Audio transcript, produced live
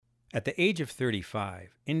At the age of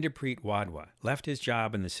 35, Inderpreet Wadhwa left his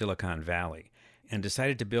job in the Silicon Valley and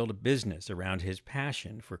decided to build a business around his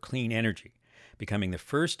passion for clean energy, becoming the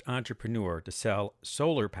first entrepreneur to sell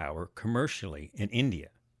solar power commercially in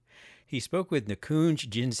India. He spoke with Nikunj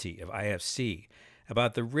Jinsi of IFC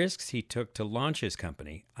about the risks he took to launch his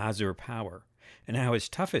company, Azure Power, and how his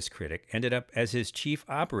toughest critic ended up as his chief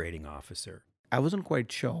operating officer. I wasn't quite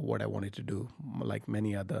sure what I wanted to do, like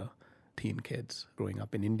many other teen kids growing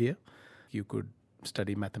up in India. You could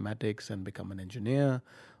study mathematics and become an engineer,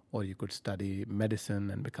 or you could study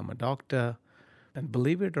medicine and become a doctor. And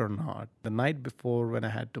believe it or not, the night before when I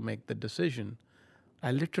had to make the decision,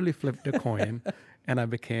 I literally flipped a coin and I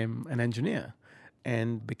became an engineer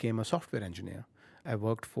and became a software engineer. I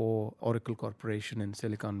worked for Oracle Corporation in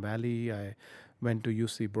Silicon Valley. I went to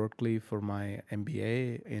UC Berkeley for my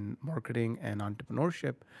MBA in marketing and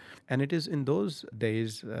entrepreneurship. And it is in those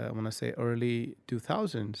days, I want to say early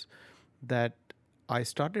 2000s, that I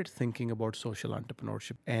started thinking about social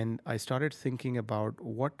entrepreneurship. And I started thinking about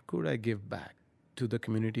what could I give back to the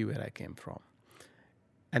community where I came from.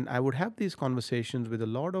 And I would have these conversations with a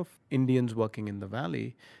lot of Indians working in the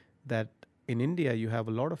Valley that in India, you have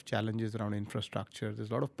a lot of challenges around infrastructure. There's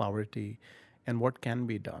a lot of poverty and what can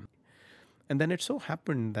be done. And then it so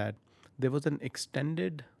happened that there was an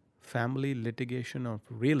extended family litigation of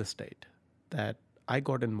real estate that I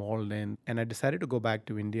got involved in. And I decided to go back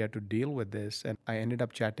to India to deal with this. And I ended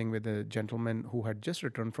up chatting with a gentleman who had just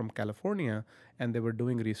returned from California, and they were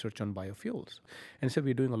doing research on biofuels. And he said,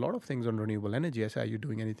 we're doing a lot of things on renewable energy. I said, are you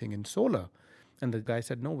doing anything in solar? And the guy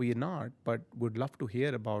said, no, we are not, but would love to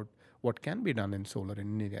hear about what can be done in solar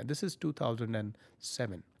in India. This is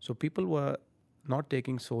 2007. So people were not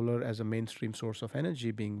taking solar as a mainstream source of energy,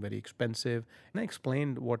 being very expensive. And I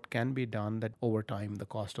explained what can be done, that over time the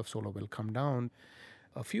cost of solar will come down.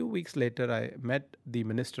 A few weeks later, I met the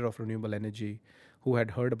Minister of Renewable Energy, who had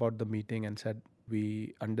heard about the meeting and said,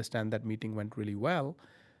 we understand that meeting went really well.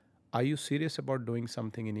 Are you serious about doing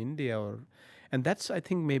something in India? And that's, I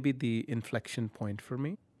think, maybe the inflection point for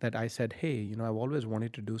me, that I said, hey, I've always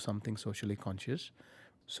wanted to do something socially conscious.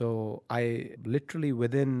 So I literally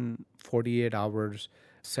within 48 hours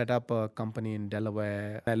set up a company in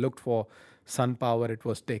Delaware. I looked for Sun Power, it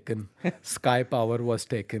was taken. Sky Power was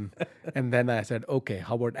taken. And then I said, okay,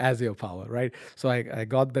 how about Azure Power, right? So I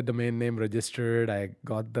got the domain name registered. I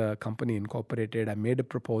got the company incorporated. I made a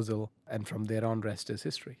proposal. And from there on, rest is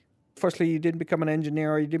history. Firstly, you didn't become an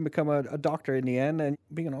engineer, you didn't become a doctor in the end, and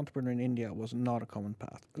being an entrepreneur in India was not a common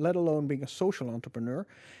path, let alone being a social entrepreneur.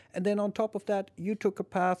 And then on top of that, you took a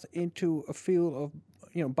path into a field of,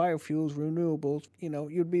 biofuels, renewables.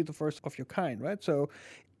 You'd be the first of your kind, right? So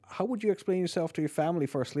how would you explain yourself to your family,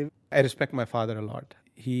 firstly? I respect my father a lot.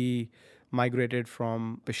 He migrated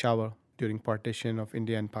from Peshawar during partition of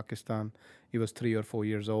India and Pakistan. He was 3 or 4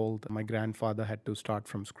 years old. My grandfather had to start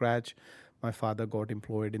from scratch. My father got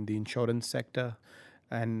employed in the insurance sector,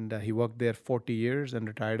 and he worked there 40 years and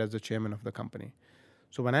retired as the chairman of the company.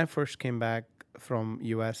 So when I first came back from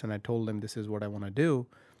US and I told him this is what I want to do,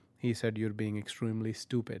 he said, you're being extremely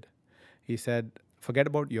stupid. He said, forget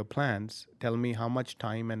about your plans. Tell me how much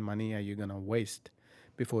time and money are you going to waste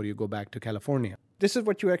before you go back to California? This is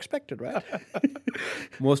what you expected, right?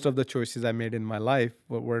 Most of the choices I made in my life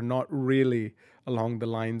were not really along the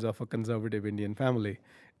lines of a conservative Indian family.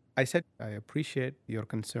 I said, I appreciate your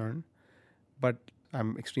concern, but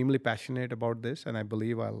I'm extremely passionate about this and I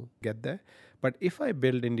believe I'll get there. But if I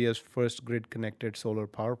build India's first grid-connected solar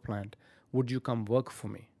power plant, would you come work for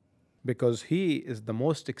me? Because he is the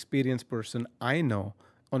most experienced person I know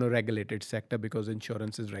on a regulated sector, because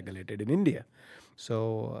insurance is regulated in India.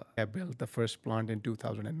 So I built the first plant in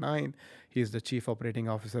 2009. He's the chief operating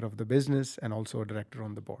officer of the business and also a director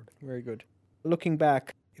on the board. Very good. Looking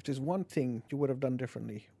back, if there's one thing you would have done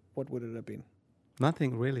differently, what would it have been?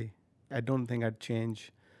 Nothing really. I don't think I'd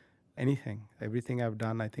change anything. Everything I've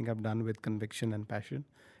done, I think I've done with conviction and passion.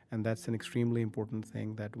 And that's an extremely important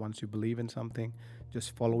thing, that once you believe in something,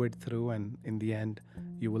 just follow it through, and in the end,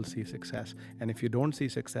 you will see success. And if you don't see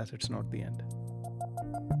success, it's not the end.